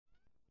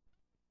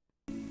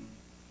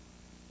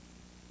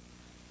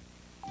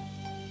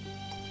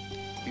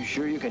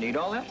sure you can eat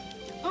all that?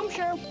 I'm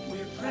sure.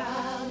 We're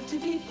proud to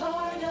be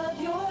part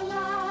of your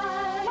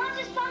life. Mom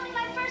just bought me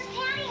my first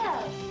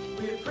pantyhose.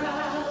 We're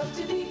proud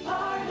to be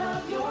part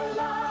of your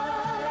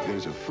life.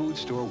 There's a food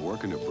store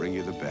working to bring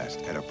you the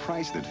best at a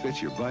price that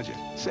fits your budget.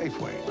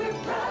 Safeway. We're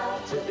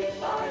proud to be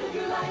part of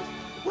your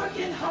life,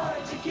 working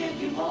hard to give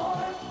you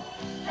more.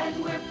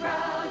 And we're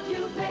proud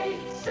you made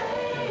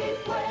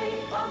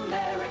Safeway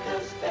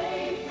America's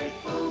favorite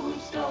food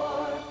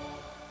store.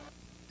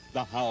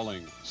 The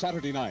Howling,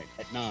 Saturday night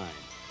at 9.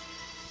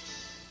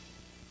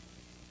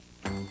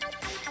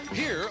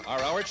 Here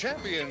are our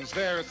champions.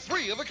 They're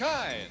three of a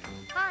kind.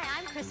 Hi,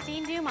 I'm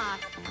Christine Dumas.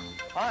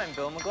 Hi, I'm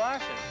Bill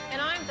McGlashan. And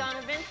I'm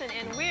Donna Vincent,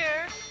 and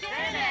we're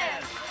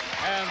Dennis.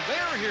 And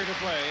they're here to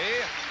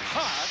play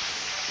Hot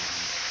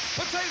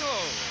Potato.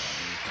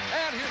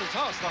 And here to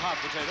toss the hot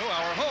potato,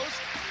 our host,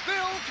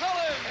 Bill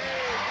Cullen.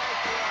 Hey,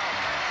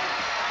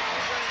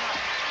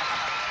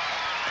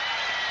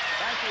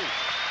 thank you.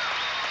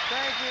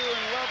 Thank you,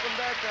 and welcome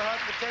back to Hot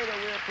Potato.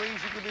 We are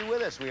pleased you can be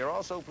with us. We are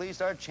also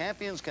pleased our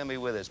champions can be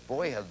with us.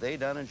 Boy, have they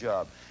done a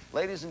job.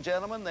 Ladies and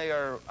gentlemen, they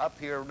are up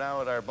here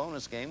now at our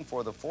bonus game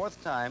for the fourth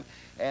time,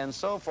 and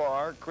so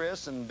far,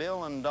 Chris and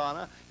Bill and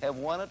Donna have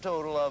won a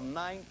total of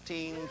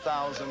 $19,000.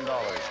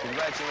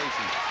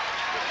 Congratulations.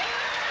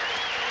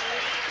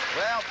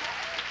 Well,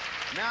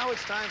 now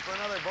it's time for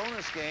another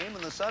bonus game,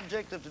 and the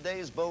subject of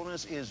today's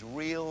bonus is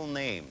real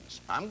names.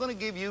 I'm going to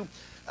give you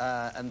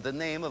the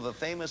name of a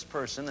famous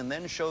person and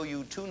then show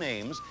you two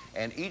names,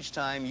 and each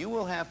time you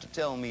will have to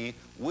tell me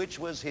which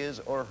was his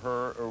or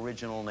her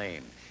original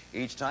name.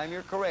 Each time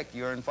you're correct,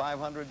 you earn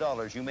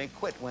 $500. You may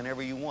quit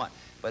whenever you want,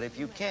 but if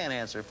you can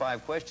answer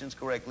 5 questions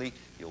correctly,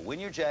 you'll win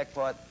your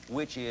jackpot,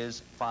 which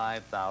is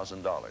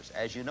 $5,000.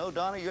 As you know,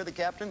 Donna, you're the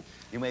captain.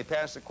 You may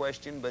pass the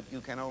question, but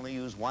you can only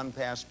use one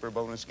pass per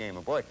bonus game.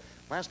 And boy,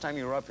 last time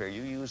you were up here,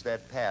 you used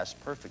that pass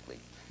perfectly.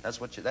 That's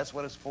what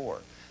it's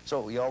for.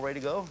 So, you all ready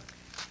to go?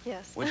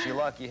 Yes. Wish you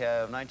luck. You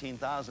have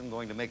 19,000,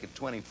 going to make it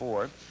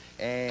 24.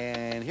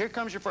 And here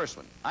comes your first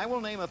one. I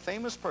will name a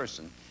famous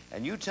person,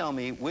 and you tell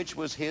me which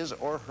was his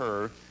or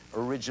her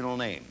original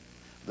name.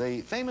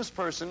 The famous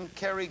person,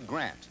 Cary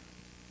Grant.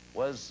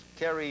 Was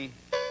Cary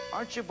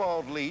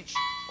Archibald Leach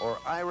or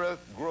Ira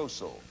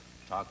Grosso?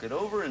 Talk it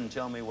over and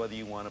tell me whether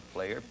you want to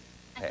play or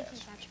pass. I think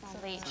it's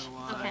Archibald Leach.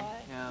 Okay.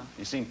 Yeah.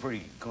 You seem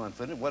pretty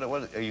confident. What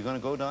are you going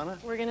to go, Donna?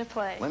 We're going to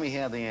play. Let me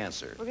have the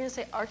answer. We're going to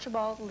say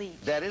Archibald Leach.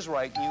 That is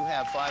right, and you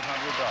have $500.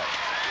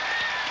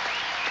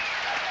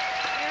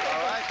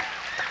 All right.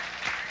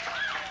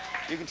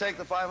 You can take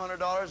the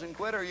 $500 and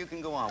quit, or you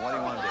can go on. What do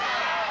you want to do?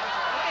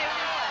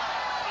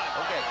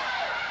 Okay.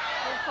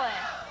 We'll play.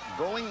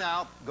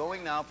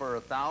 Going now for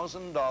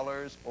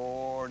 $1,000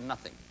 or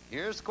nothing.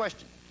 Here's the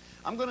question.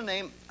 I'm going to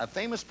name a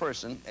famous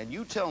person, and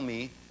you tell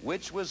me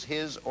which was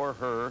his or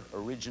her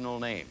original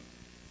name.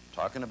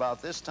 Talking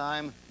about this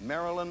time,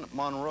 Marilyn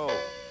Monroe.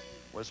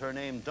 Was her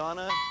name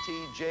Donna T.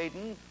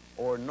 Jaden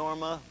or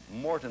Norma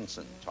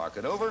Mortensen? Talk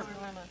it over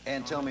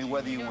and tell me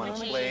whether you want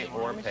to play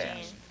or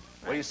pass.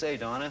 What do you say,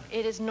 Donna?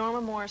 It is Norma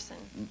Morrison.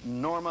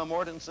 Norma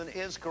Mortensen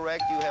is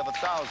correct. You have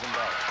 $1,000.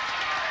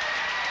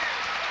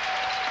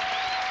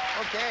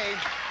 Okay.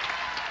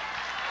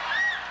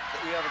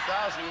 You have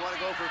 1,000. You want to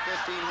go for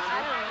 1,500?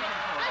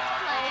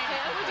 Okay,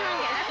 we're doing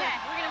it. Okay,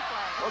 we're going to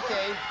play.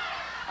 Okay.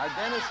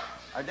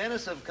 Our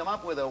dentists have come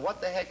up with a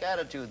what-the-heck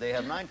attitude. They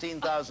have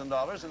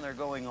 $19,000, and they're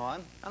going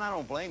on, and I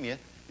don't blame you.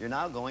 You're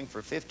now going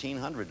for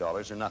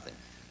 $1,500 or nothing.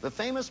 The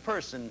famous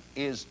person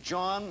is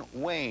John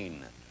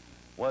Wayne.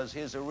 Was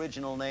his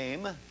original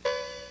name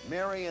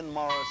Marion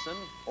Morrison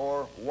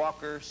or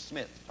Walker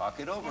Smith? Talk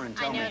it over and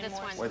tell me. I know this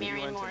one,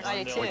 Marion Morrison.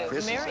 I do too.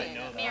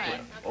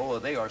 Marion. Oh,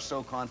 they are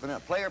so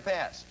confident. Play or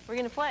pass? We're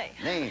going to play.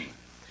 Name?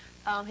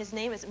 His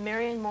name is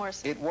Marion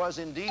Morrison. It was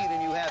indeed,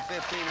 and you have $1,500.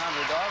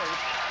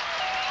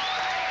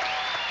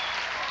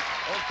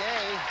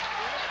 Okay.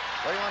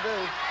 What do you want to do?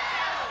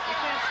 You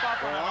can't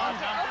stop on an odd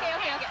number.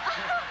 Okay.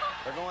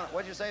 They're going.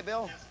 What'd you say,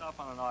 Bill? You can't stop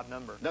on an odd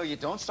number. No, you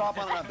don't stop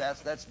on an odd.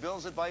 That's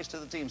Bill's advice to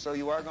the team. So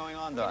you are going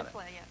on, Donna.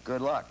 Play, yeah.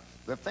 Good luck.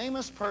 The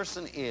famous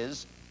person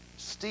is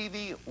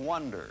Stevie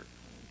Wonder.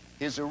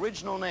 His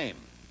original name,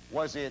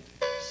 was it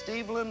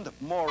Steveland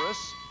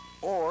Morris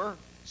or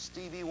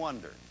Stevie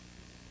Wonder?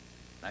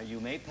 Now, you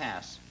may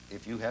pass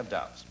if you have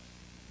doubts.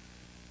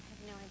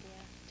 I have no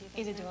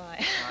idea. Either do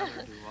I.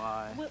 Neither do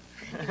I.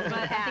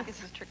 I think this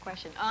is a trick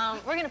question.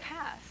 We're going to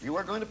pass. You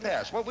are going to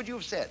pass. What would you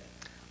have said?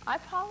 I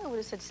probably would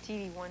have said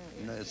Stevie Wonder.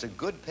 No, it's a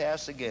good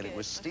pass again. It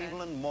was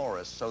Steveland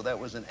Morris, so that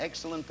was an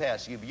excellent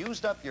pass. You've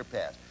used up your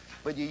pass,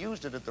 but you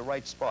used it at the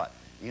right spot.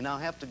 You now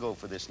have to go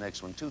for this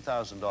next one,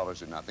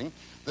 $2,000 or nothing.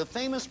 The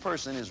famous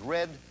person is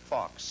Red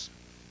Fox.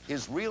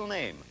 His real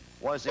name,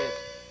 was it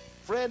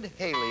Fred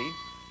Haley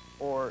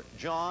or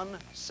John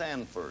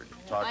Sanford?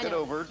 Talk it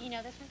over. Do you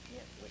know this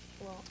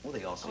one? Well,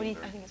 they all seem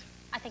very...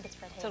 I think it's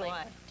Fred Haley. So do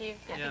I. Do you?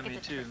 Yeah, me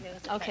too.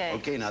 Okay.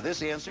 Okay, now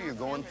this answer you're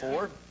going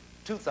for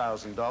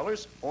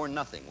 $2,000 or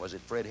nothing. Was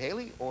it Fred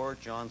Haley or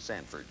John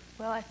Sanford?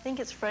 Well, I think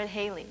it's Fred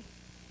Haley.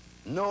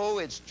 No,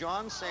 it's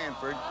John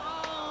Sanford.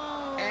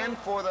 And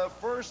for the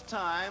first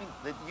time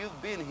that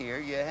you've been here,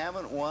 you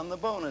haven't won the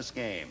bonus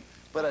game.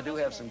 But I do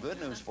have some good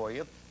news for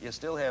you. You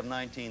still have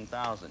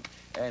 $19,000.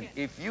 And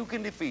if you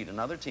can defeat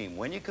another team,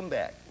 when you come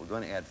back, we're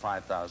going to add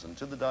 $5,000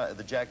 to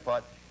the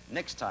jackpot.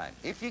 Next time,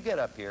 if you get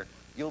up here,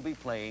 you'll be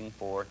playing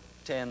for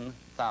 $10,000.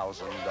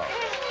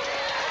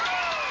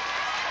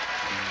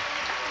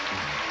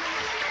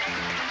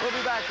 We'll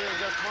be back here in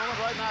just a moment.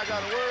 Right now, I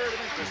got a word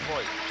of interest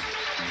for you.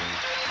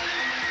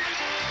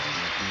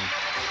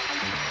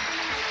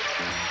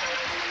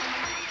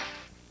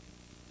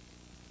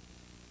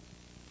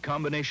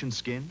 Combination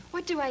skin?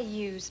 What do I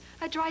use?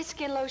 A dry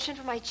skin lotion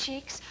for my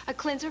cheeks, a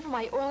cleanser for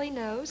my oily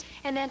nose,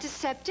 an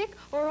antiseptic,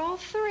 or all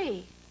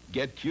three?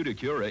 Get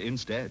Cuticura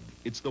instead.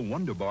 It's the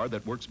Wonder Bar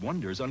that works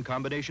wonders on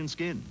combination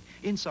skin.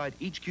 Inside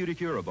each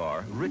Cuticura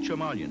bar, rich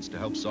emollients to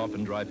help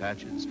soften dry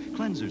patches,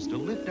 cleansers to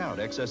lift out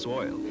excess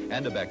oil,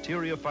 and a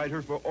bacteria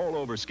fighter for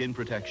all-over skin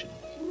protection.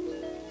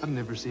 I've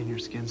never seen your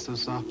skin so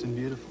soft and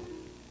beautiful.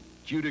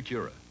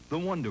 Cuticura, the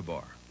Wonder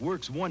Bar,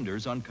 works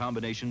wonders on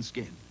combination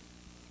skin.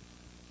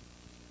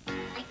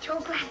 I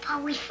told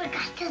Grandpa we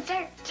forgot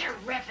dessert.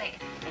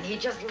 Terrific. And he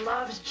just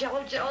loves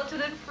Jello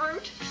gelatin and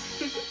fruit.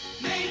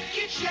 Make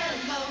it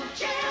Jello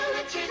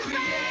gelatin,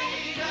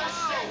 create a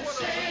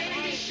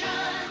sensation.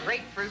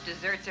 Grapefruit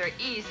desserts are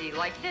easy,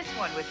 like this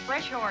one with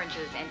fresh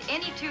oranges and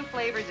any 2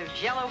 flavors of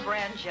Jello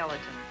brand gelatin.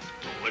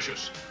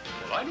 Delicious.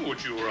 Well, I knew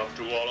what you were up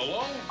to all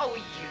along. Oh,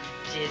 you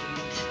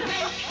didn't.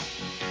 Make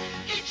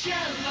it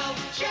Jello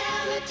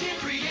gelatin,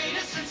 create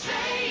a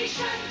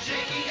sensation.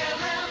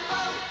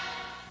 J-E-L-L-O.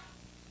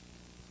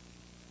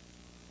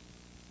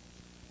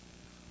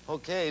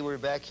 Okay, we're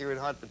back here at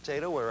Hot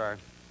Potato where our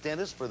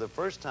dentist, for the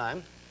first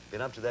time, been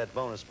up to that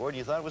bonus board.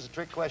 You thought it was a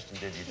trick question,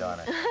 did you,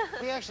 Donna?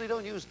 We actually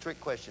don't use trick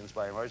questions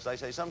by and large. As I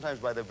say, sometimes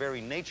by the very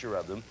nature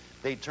of them,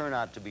 they turn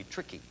out to be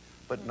tricky,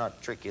 but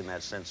not tricky in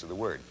that sense of the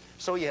word.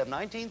 So you have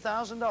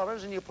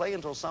 $19,000 and you play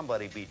until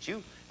somebody beats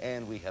you,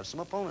 and we have some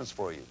opponents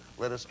for you.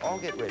 Let us all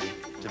get ready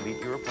to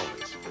meet your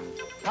opponents.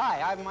 Hi,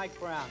 I'm Mike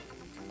Brown.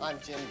 I'm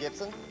Jim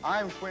Gibson.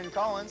 I'm Quinn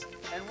Collins.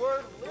 And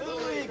we're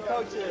Little League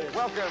coaches.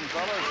 Welcome,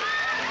 fellas.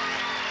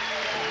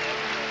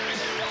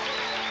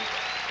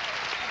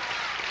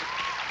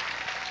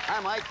 Hi,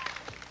 Mike.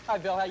 Hi,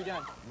 Bill. How you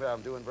doing? Well,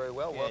 I'm doing very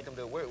well. Good. Welcome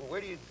to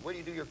where do you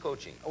do your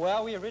coaching?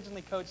 Well, we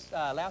originally coached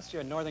last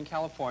year in Northern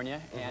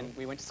California, and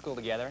we went to school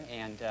together.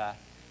 And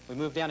we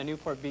moved down to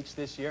Newport Beach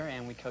this year,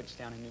 and we coached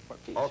down in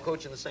Newport Beach. All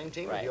coaching the same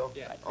team? Right. Or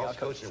you all, All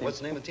coaching. What's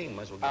the name of the team?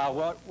 Might as well get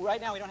well, right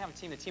now we don't have a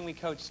team. The team we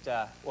coached,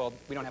 well,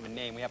 we don't have a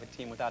name. We have a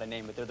team without a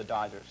name, but they're the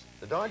Dodgers.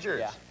 The Dodgers?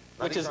 Yeah.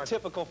 Now, which is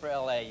typical for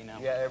L.A., you know.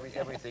 Yeah,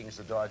 everything's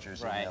the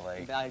Dodgers right. in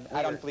L.A.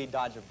 I don't bleed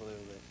Dodger blue,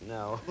 but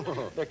no.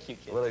 they're cute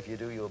kids. Well, if you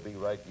do, you'll be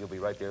right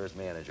there as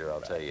manager,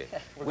 I'll tell you.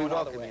 We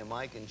welcome you,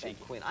 Mike and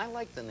Quinn. I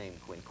like the name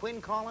Quinn.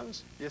 Quinn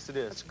Collins? Yes, it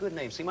is. That's a good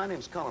name. See, my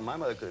name's Cullen. My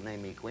mother could have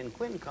named me Quinn.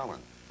 Quinn Cullen.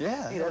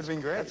 Yeah, that would have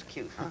been great. That's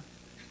cute, huh?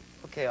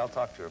 Okay, I'll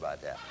talk to her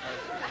about that.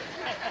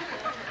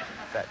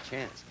 Fat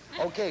chance.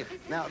 Okay,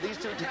 now these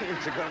two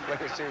teams are going to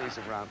play a series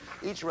of rounds.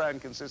 Each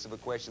round consists of a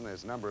question.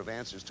 There's a number of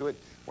answers to it.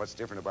 What's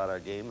different about our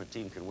game? A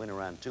team can win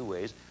around 2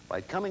 ways: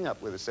 by coming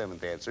up with a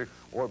 7th answer,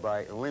 or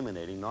by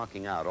eliminating,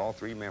 knocking out all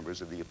 3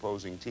 members of the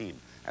opposing team.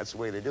 That's the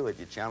way they do it.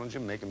 You challenge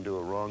them, make them do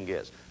a wrong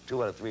guess.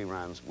 2 out of 3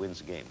 rounds wins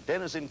the game.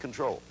 Dennis in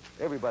control.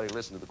 Everybody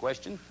listen to the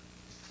question,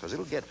 because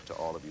it'll get to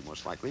all of you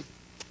most likely.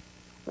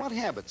 What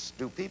habits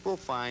do people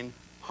find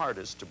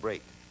hardest to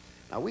break?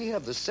 Now, we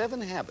have the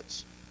 7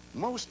 habits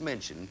most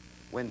mentioned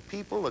when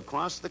people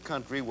across the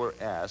country were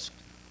asked,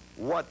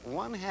 what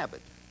one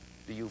habit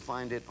do you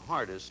find it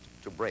hardest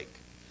to break?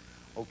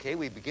 Okay,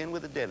 we begin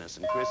with the dentist.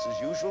 And Chris, as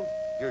usual,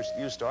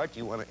 you start. Do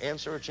you want to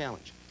answer or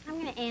challenge? I'm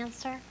going to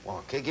answer. Well,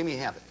 okay, give me a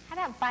habit. How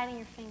about biting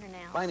your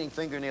fingernails? Biting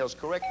fingernails,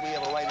 correct. We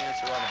have a right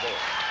answer on the board.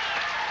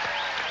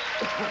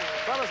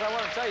 Fellas, I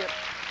want to tell you,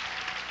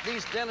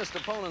 these dentist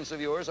opponents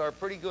of yours are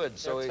pretty good,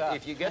 so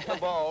if you get the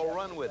ball,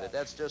 run with it.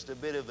 That's just a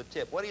bit of a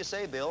tip. What do you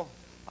say, Bill?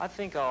 I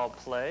think I'll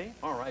play.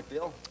 All right,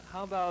 Bill.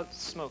 How about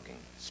smoking?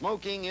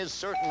 Smoking is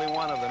certainly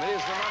one of them. It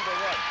is the number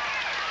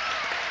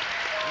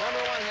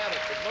one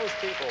habit that most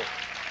people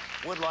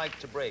would like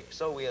to break.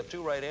 So we have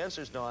 2 right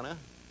answers, Donna.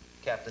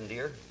 Captain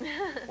Deere,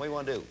 what do you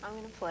want to do? I'm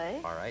going to play.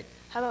 All right.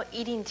 How about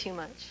eating too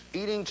much?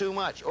 Eating too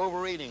much,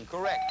 overeating,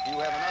 correct. You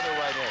have another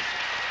right answer.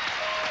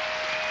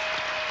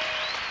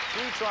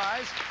 3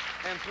 tries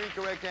and 3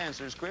 correct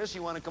answers. Chris,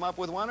 you want to come up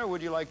with one, or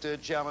would you like to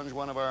challenge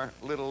one of our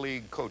Little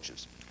League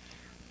coaches?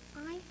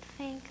 I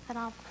think that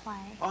I'll play.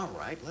 All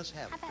right, let's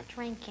have it. How about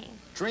drinking?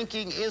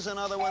 Drinking is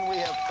another one. We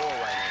have 4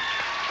 right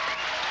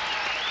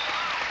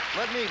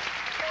answers.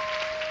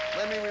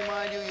 Let me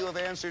remind you, you have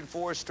answered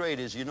 4 straight.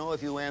 As you know,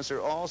 if you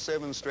answer all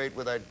 7 straight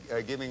without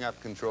giving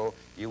up control,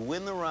 you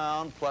win the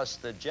round plus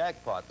the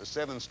jackpot, the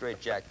 7th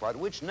straight jackpot,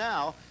 which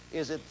now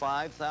is at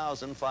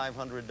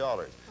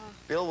 $5,500.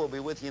 Bill will be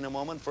with you in a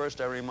moment.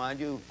 First, I remind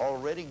you,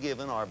 already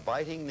given are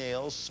biting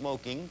nails,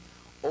 smoking,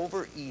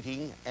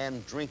 overeating,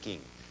 and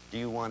drinking. Do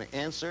you want to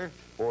answer,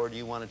 or do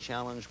you want to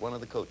challenge one of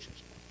the coaches?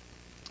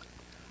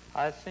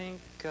 I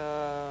think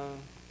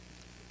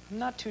I'm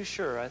not too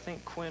sure. I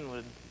think Quinn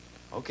would.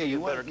 Okay, you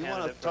want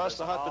to toss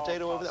the hot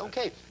potato over there?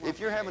 Okay, if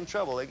you're having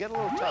trouble, they get a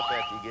little tough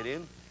after you get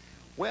in.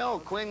 Well,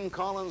 Quinn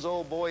Collins,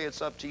 old boy,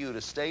 it's up to you.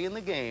 To stay in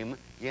the game,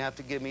 you have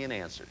to give me an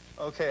answer.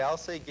 Okay, I'll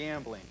say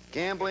gambling.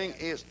 Gambling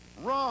is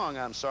wrong,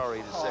 I'm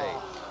sorry to say.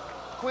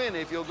 Quinn,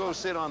 if you'll go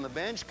sit on the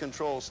bench,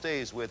 control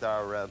stays with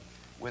our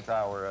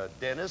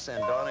Dennis.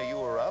 And Donna, you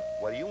are up.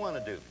 What do you want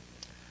to do?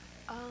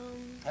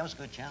 That was a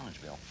good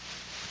challenge, Bill.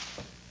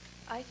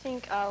 I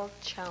think I'll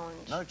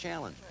challenge. Another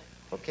challenge.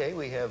 Okay,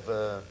 we have,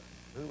 who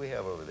do we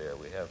have over there?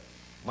 We have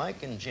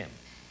Mike and Jim.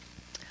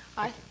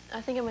 I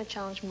think I'm going to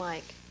challenge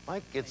Mike.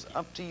 Mike, it's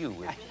up to you.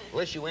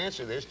 Unless you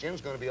answer this,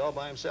 Jim's going to be all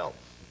by himself.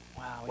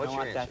 Wow, we don't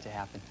want that to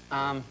happen.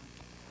 I'm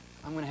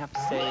going to have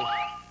to say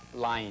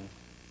lying.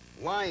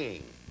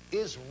 Lying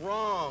is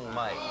wrong,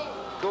 Mike.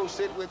 Go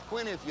sit with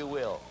Quinn, if you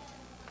will.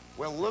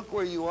 Well, look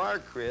where you are,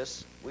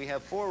 Chris. We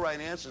have 4 right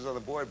answers on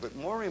the board, but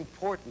more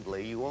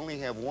importantly, you only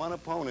have 1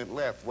 opponent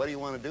left. What do you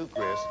want to do,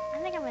 Chris?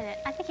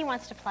 I think he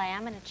wants to play.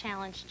 I'm going to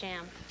challenge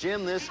Jim.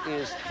 Jim, this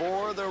is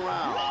for the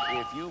round.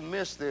 If you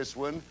miss this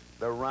one,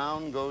 the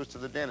round goes to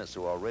the dentist,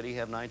 who already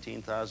have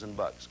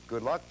 $19,000.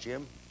 Good luck,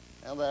 Jim.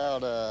 How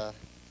about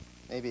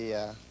maybe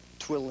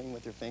twiddling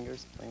with your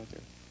fingers?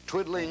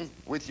 Twiddling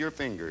with your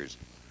fingers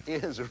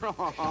is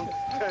wrong.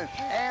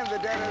 And the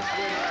dentist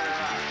wins the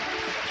round.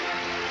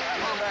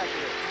 Come on back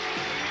here.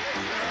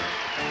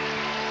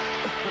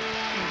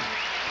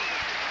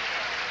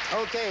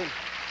 Okay,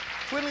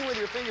 twiddling with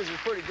your fingers is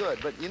pretty good,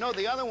 but you know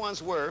the other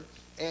ones were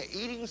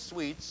eating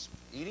sweets,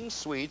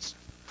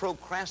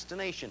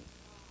 procrastination,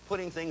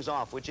 putting things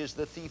off, which is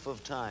the thief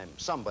of time.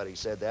 Somebody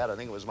said that. I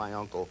think it was my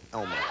Uncle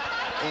Elmer.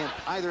 And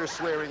either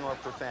swearing or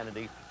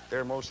profanity,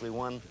 they're mostly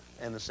one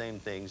and the same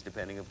things,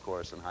 depending, of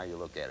course, on how you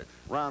look at it.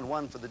 Round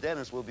 1 for the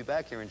dentist. We'll be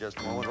back here in just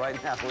a moment.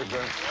 Right now, we're going to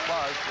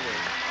pause for this.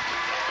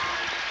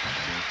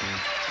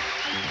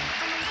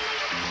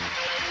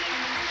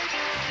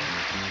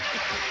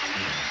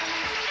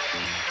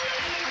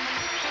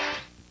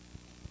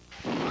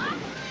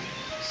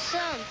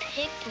 Some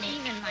picnic.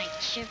 Even my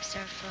chips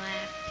are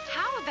flat.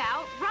 How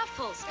about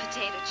Ruffles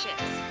potato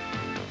chips?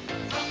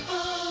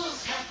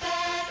 Ruffles have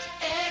that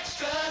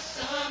extra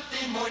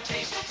something more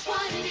taste. That's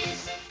what it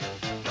is.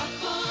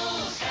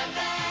 Ruffles have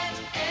that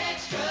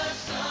extra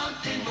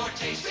something more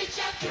taste. Reach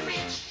out to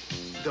reach.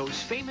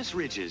 Those famous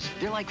ridges,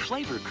 they're like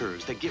flavor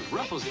curves that give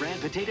Ruffles brand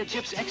potato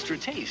chips extra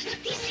taste.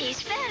 These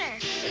taste better.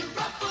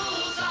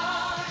 Ruffles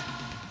are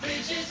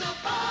ridges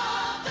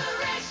above the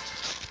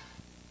rest.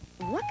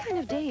 What kind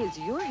of day is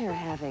your hair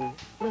having?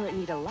 Will it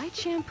need a light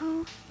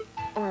shampoo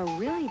or a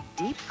really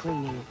deep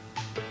cleaning?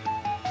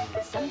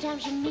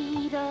 Sometimes you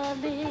need a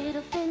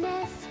little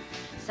finesse.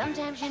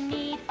 Sometimes you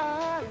need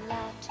a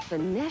lot.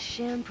 Finesse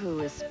shampoo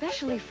is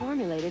specially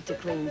formulated to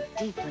clean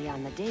deeply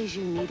on the days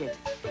you need it,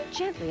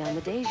 gently on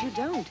the days you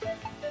don't,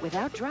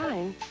 without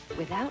drying,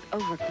 without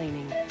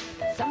over-cleaning.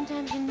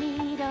 Sometimes you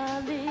need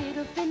a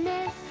little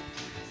finesse.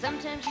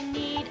 Sometimes you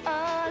need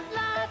a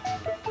lot.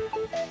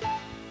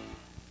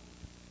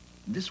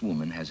 This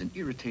woman has an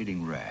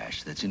irritating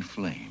rash that's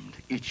inflamed,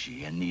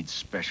 itchy, and needs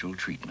special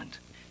treatment.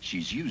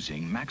 She's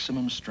using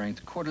maximum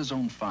strength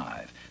Cortisone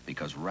 5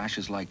 because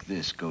rashes like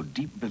this go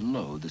deep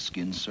below the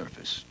skin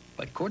surface.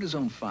 But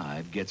Cortisone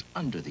 5 gets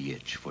under the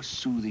itch for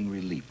soothing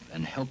relief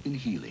and helping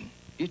healing.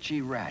 Itchy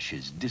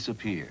rashes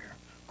disappear.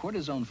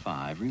 Cortisone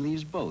 5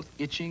 relieves both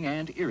itching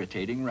and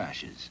irritating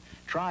rashes.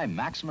 Try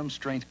maximum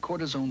strength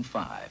Cortisone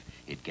 5.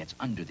 It gets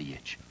under the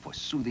itch for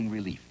soothing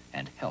relief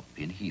and help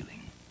in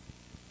healing.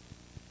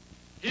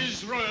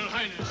 His Royal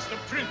Highness, the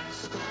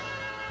Prince.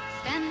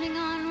 Standing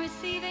on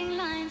receiving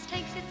lines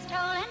takes its toll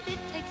and it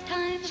takes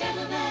time.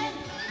 Gentlemen,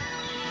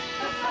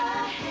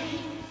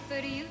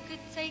 but you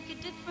could take a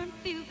different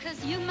view,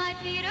 'cause you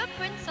might meet a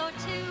prince or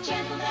two.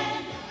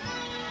 Gentlemen,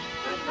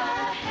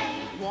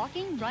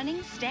 Walking,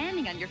 running,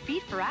 standing on your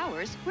feet for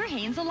hours, we're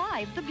Hanes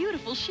Alive, the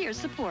beautiful sheer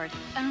support.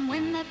 And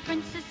when that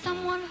prince is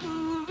someone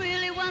who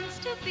really wants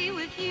to be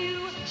with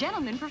you,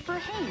 Gentlemen prefer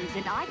Hanes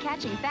in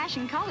eye-catching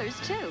fashion colors,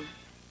 too.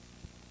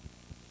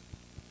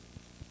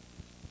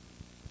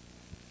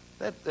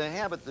 That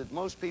habit that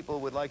most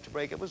people would like to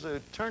break,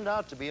 turned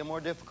out to be a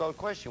more difficult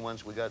question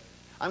once we got...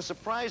 I'm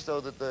surprised,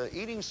 though, that the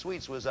eating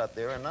sweets was up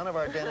there, and none of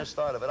our dentists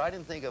thought of it. I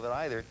didn't think of it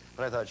either,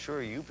 but I thought,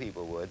 sure, you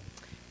people would.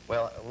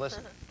 Well,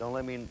 listen, don't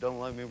let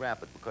me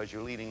wrap it, because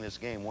you're leading this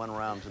game 1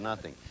 round to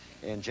nothing.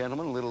 And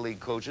gentlemen, Little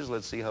League coaches,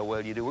 let's see how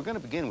well you do. We're going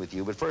to begin with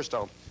you, but first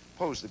I'll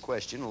pose the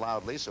question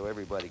loudly so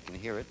everybody can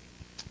hear it.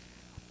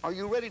 Are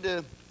you ready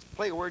to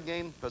play a word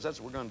game? Because that's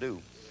what we're going to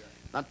do.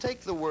 Now,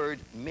 take the word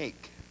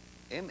make.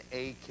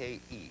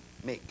 M-A-K-E,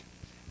 make,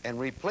 and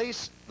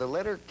replace the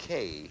letter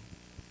K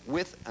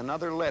with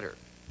another letter.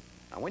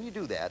 Now, when you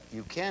do that,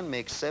 you can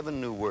make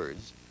 7 new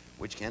words,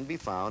 which can be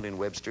found in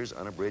Webster's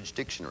Unabridged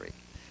Dictionary.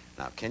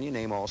 Now, can you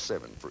name all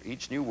 7? For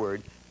each new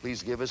word,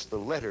 please give us the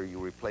letter you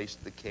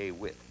replaced the K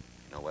with.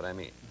 You know what I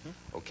mean?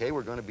 Okay,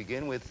 we're going to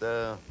begin with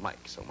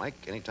Mike. So, Mike,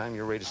 anytime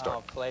you're ready to start.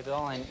 I'll play,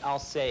 Bill, and I'll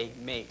say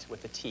mate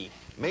with a T.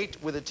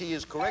 Mate with a T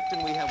is correct,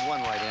 and we have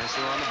 1 right answer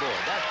on the board.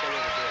 That's the way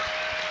to do it.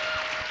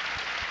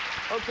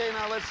 Okay,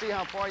 now let's see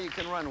how far you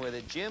can run with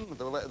it. Jim,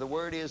 the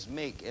word is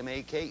make,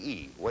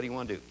 M-A-K-E. What do you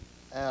want to do?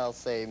 I'll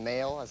say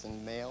male, as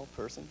in male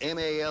person.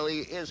 M-A-L-E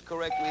is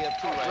correct. We have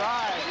 2 right.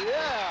 Right,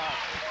 yeah.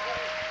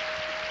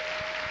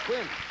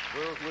 Quinn,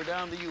 we're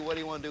down to you. What do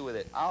you want to do with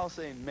it? I'll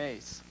say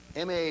mace.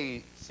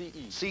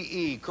 M-A-C-E.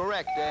 C-E,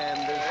 correct. And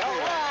there's 3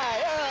 right.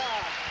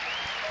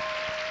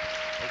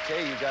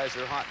 Okay, you guys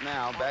are hot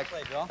now. Back.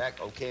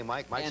 Okay,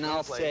 Mike. Mike's and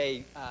I'll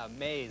say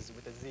maze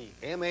with a Z.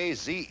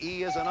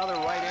 M-A-Z-E is another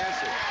right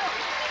answer.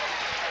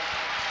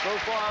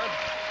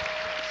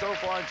 So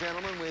far,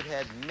 gentlemen, we've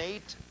had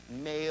mate,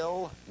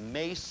 male,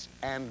 mace,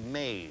 and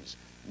maze.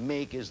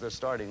 Make is the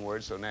starting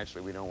word, so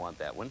naturally we don't want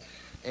that one.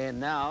 And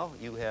now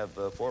you have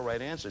 4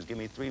 right answers. Give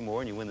me 3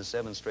 more, and you win the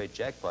 7 straight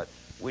jackpot,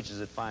 which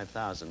is at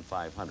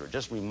 5,500.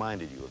 Just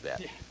reminded you of that.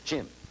 Yeah.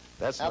 Jim,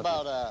 that's how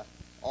about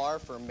R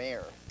for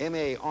mayor?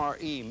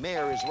 M-A-R-E.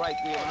 Mayor is right.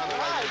 We have another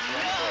right answer.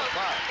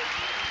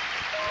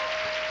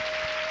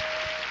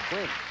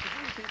 Quinn.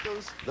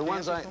 The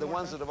ones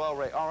that have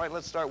already. All right,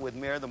 let's start with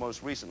mayor, the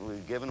most recently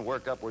given.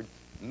 Work upward.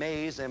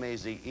 Maze,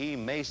 M-A-Z-E.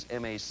 Mace,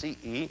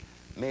 M-A-C-E.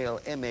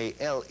 Male,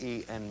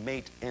 M-A-L-E. And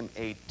mate,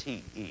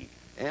 M-A-T-E.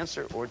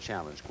 Answer or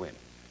challenge, Quinn?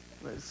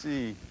 Let's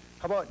see.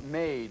 How about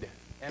maid?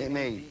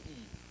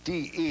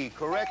 M-A-D-E.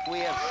 Correct. We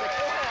have 6.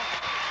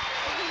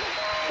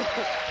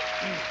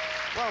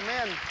 Well,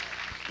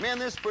 man,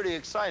 this is pretty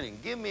exciting.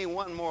 Give me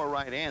 1 more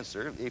right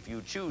answer. If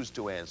you choose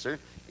to answer,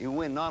 you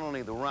win not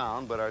only the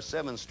round, but our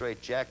 7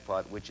 straight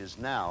jackpot, which is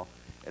now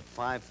at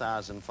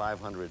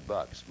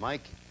 $5,500.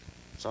 Mike,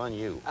 it's on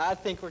you. I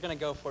think we're going to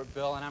go for it,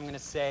 Bill, and I'm going to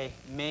say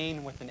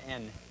Maine with an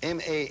N.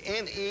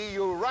 M-A-N-E.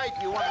 You're right.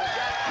 You won the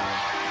jackpot.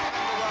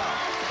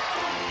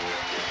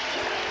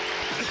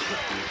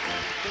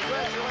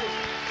 Congratulations.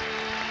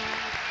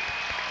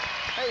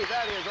 Hey,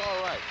 that is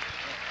all right.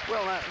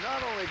 Well,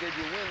 not only did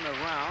you win the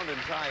round and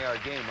tie our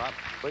game up,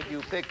 but you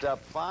picked up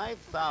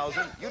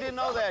 5,000. You didn't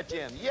know that,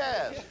 Jim?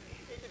 Yes.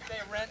 You can say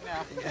rent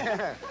now.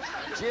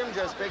 Jim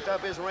just picked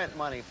up his rent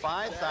money,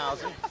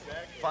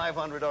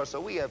 $5,500.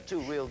 So we have 2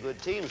 real good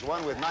teams,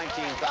 one with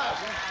 19,000,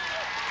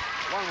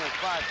 one with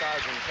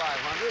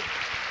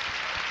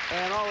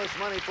 5,500. And all this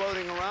money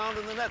floating around,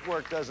 and the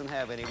network doesn't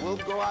have any. We'll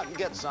go out and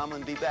get some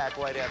and be back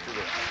right after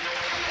this.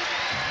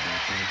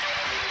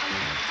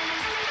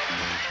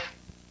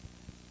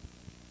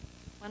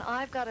 When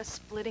I've got a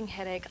splitting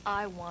headache,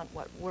 I want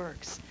what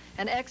works.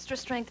 And Extra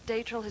Strength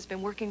Datril has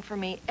been working for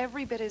me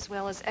every bit as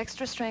well as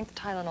Extra Strength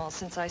Tylenol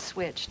since I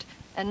switched.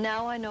 And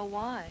now I know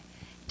why.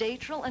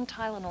 Datril and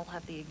Tylenol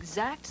have the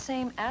exact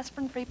same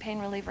aspirin-free pain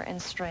reliever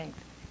and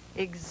strength.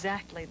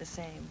 Exactly the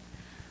same.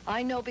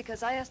 I know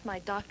because I asked my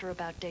doctor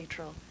about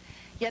Datril.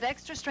 Yet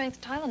Extra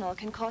Strength Tylenol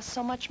can cost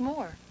so much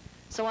more.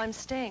 So I'm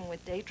staying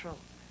with Datril.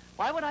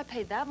 Why would I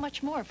pay that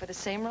much more for the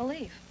same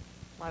relief?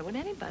 Why would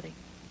anybody?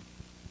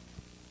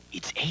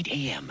 It's 8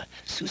 a.m.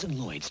 Susan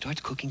Lloyd starts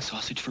cooking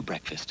sausage for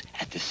breakfast.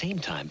 At the same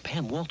time,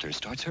 Pam Walters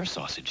starts her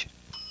sausage.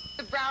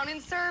 The brown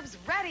and serve's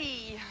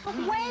ready.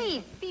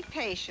 Wait, be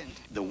patient.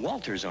 The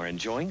Walters are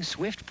enjoying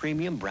Swift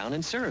Premium Brown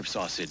and Serve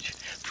sausage.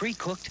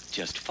 Pre-cooked,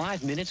 just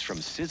 5 minutes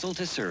from sizzle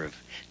to serve.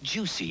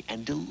 Juicy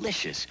and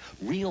delicious,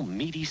 real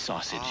meaty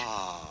sausage.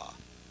 Ah.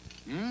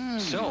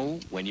 So,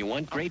 when you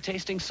want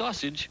great-tasting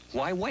sausage,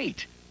 why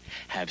wait?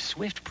 Have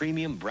Swift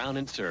Premium Brown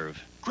and Serve.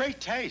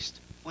 Great taste,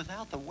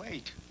 without the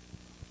weight.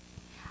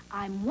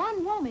 I'm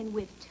one woman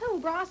with 2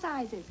 bra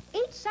sizes.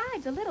 Each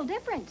side's a little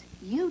different.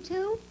 You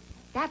too?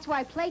 That's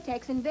why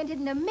Playtex invented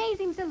an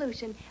amazing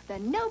solution, the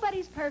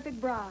Nobody's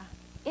Perfect Bra.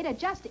 It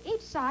adjusts to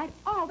each side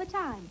all the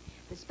time.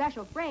 The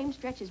special frame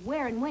stretches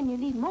where and when you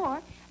need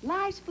more,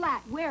 lies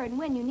flat where and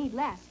when you need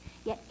less,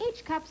 yet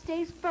each cup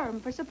stays firm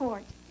for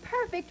support.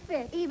 Perfect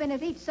fit, even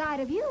if each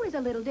side of you is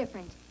a little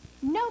different.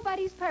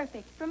 Nobody's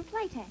Perfect from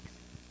Playtex.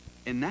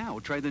 And now,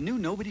 try the new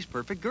Nobody's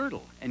Perfect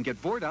Girdle and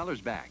get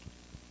 $4 back.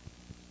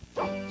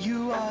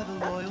 You are the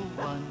loyal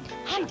one.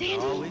 Hi, Dandy.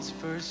 Always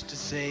first to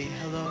say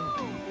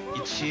hello.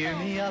 You cheer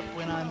me up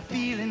when I'm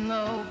feeling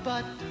low,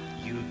 but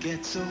you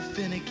get so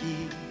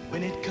finicky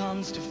when it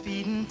comes to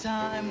feeding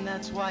time.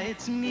 That's why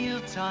it's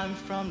mealtime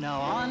from now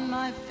on,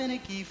 my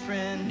finicky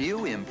friend.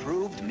 New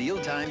improved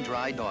mealtime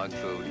dry dog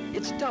food.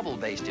 It's double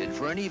basted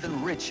for an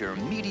even richer,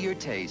 meatier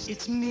taste.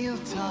 It's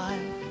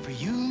mealtime for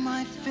you,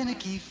 my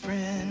finicky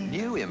friend.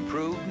 New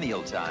improved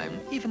mealtime.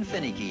 Even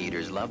finicky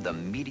eaters love the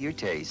meatier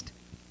taste.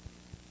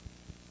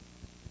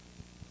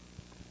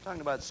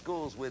 Talking about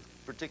schools with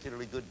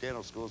particularly good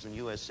dental schools, and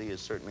USC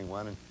is certainly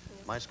one, and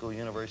my school,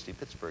 University of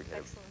Pittsburgh,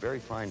 had a very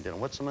fine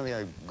dental. What's some of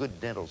the good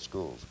dental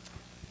schools?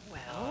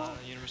 Well,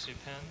 University of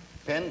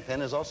Penn.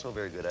 Penn is also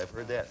very good. I've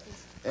heard that.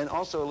 And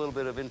also a little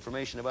bit of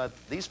information about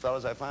these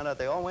fellows. I found out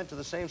they all went to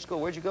the same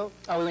school. Where'd you go?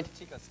 Oh, we went to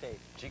Chico State.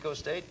 Chico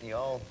State? And you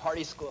all...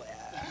 Party school,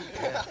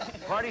 yeah.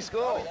 Party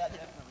school? Oh, yeah,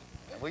 definitely.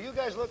 Well, you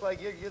guys look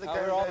like you're the kind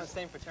of we're all in guys... the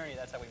same fraternity.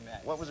 That's how we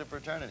met. What was a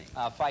fraternity?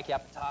 Phi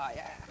Kappa Psi,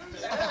 yeah.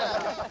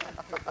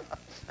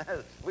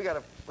 we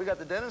got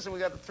the dentist and we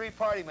got the 3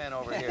 party men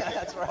over here.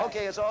 That's right.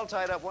 Okay, it's all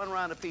tied up 1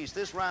 round apiece.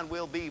 This round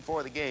will be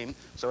for the game.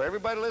 So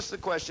everybody listen to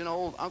the question.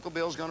 Old Uncle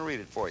Bill's going to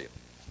read it for you.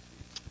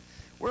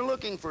 We're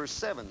looking for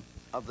 7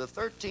 of the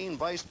 13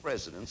 vice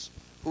presidents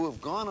who have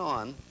gone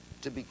on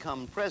to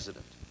become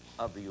president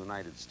of the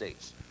United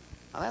States.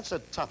 Now, that's a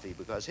toughie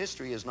because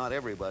history is not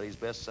everybody's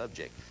best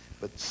subject.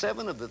 But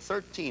 7 of the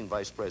 13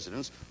 vice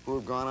presidents who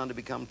have gone on to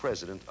become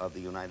president of the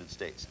United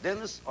States.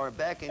 Dennis are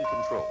back in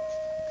control.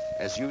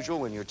 As usual,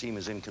 when your team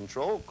is in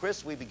control,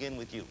 Chris, we begin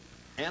with you.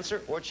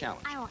 Answer or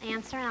challenge? I will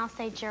answer, and I'll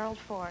say Gerald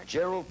Ford.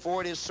 Gerald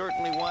Ford is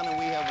certainly one, and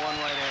we have one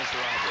right answer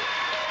on board.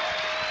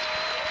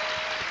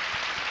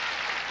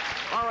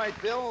 All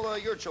right, Bill,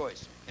 your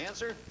choice.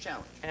 Answer,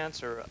 challenge.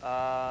 Answer,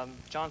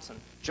 Johnson.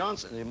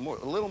 Johnson,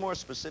 a little more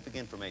specific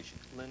information.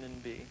 Lyndon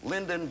B.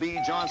 Lyndon B.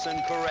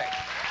 Johnson, correct.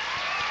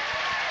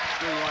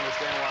 Sure you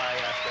understand why I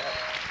asked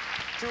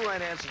that. 2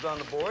 right answers on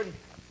the board.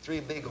 3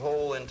 big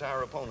whole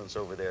entire opponents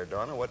over there.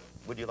 Donna, what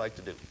would you like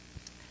to do?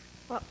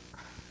 Well,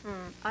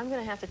 I'm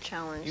going to have to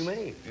challenge. You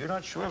may. If you're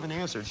not sure of an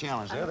answer,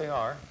 challenge. There they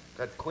are.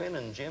 Got Quinn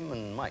and Jim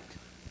and Mike.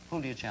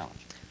 Whom do you challenge?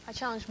 I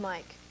challenge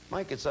Mike.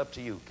 Mike, it's up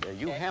to you.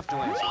 You have to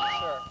answer now.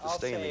 Sure. To I'll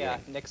stay in the say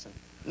game. Nixon.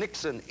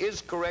 Nixon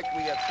is correct.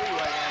 We have 3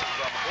 right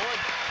answers on the board.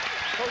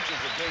 Coaches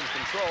have gained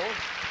control.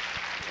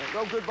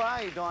 Oh,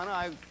 goodbye,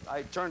 Donna.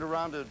 I turned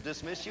around to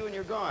dismiss you, and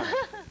you're gone.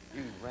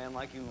 You ran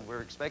like you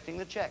were expecting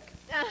the check.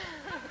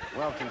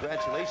 Well,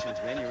 congratulations,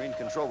 men. You're in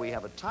control. We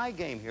have a tie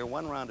game here,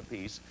 1 round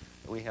apiece.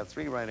 We have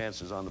 3 right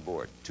answers on the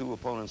board. 2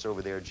 opponents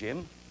over there.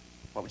 Jim,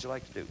 what would you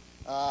like to do?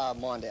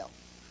 Mondale.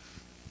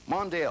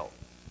 Mondale,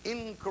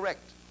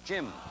 incorrect.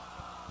 Jim,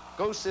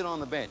 go sit on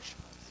the bench.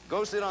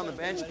 Go sit on the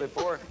bench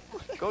before...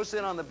 Go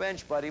sit on the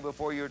bench, buddy,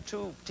 before your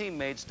 2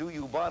 teammates do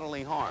you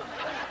bodily harm.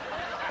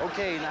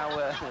 Okay,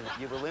 now,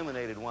 you've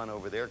eliminated 1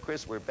 over there.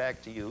 Chris, we're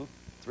back to you.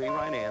 3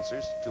 right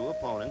answers, 2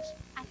 opponents.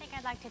 I think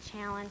I'd like to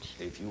challenge.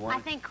 If you want... I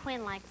think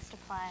Quinn likes to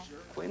play.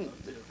 Quinn,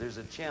 there's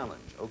a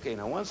challenge. Okay,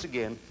 now, once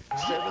again,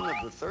 7 of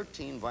the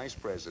 13 vice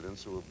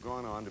presidents who have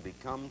gone on to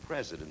become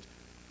president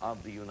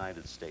of the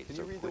United States. Can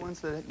you read the ones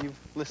that you've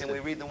listed? Can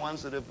we read the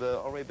ones that have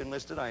already been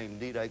listed?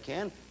 Indeed, I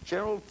can.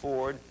 Gerald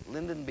Ford,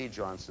 Lyndon B.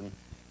 Johnson,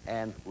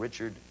 and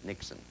Richard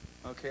Nixon.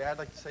 Okay, I'd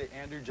like to say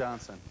Andrew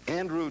Johnson.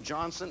 Andrew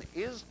Johnson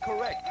is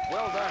correct.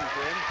 Well done,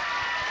 Quinn.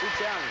 Good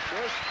challenge,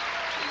 Chris.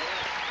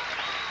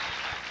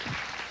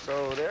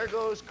 So there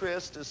goes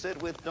Chris to sit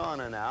with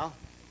Donna now.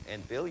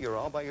 And Bill, you're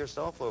all by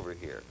yourself over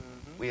here.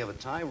 We have a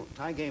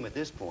tie game at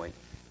this point,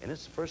 and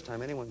it's the first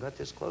time anyone got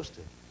this close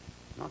to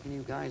knocking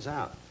you guys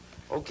out.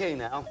 Okay,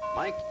 now,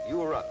 Mike,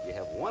 you are up. You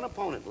have 1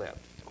 opponent left.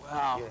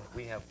 Wow. Yeah,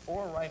 we have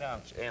 4 right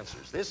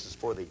answers. This is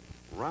for the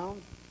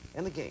round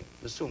and the game,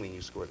 assuming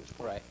you score this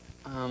point.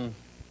 Right.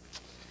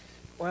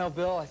 Well,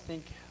 Bill, I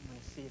think I'm going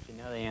to see if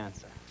you know the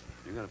answer.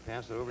 You're going to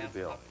pass it over to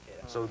Bill.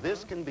 So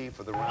this can be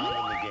for the round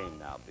and the game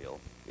now, Bill.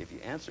 If you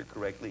answer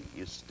correctly,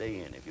 you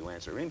stay in. If you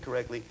answer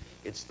incorrectly,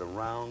 it's the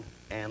round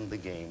and the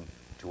game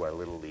to our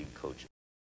Little League coaches.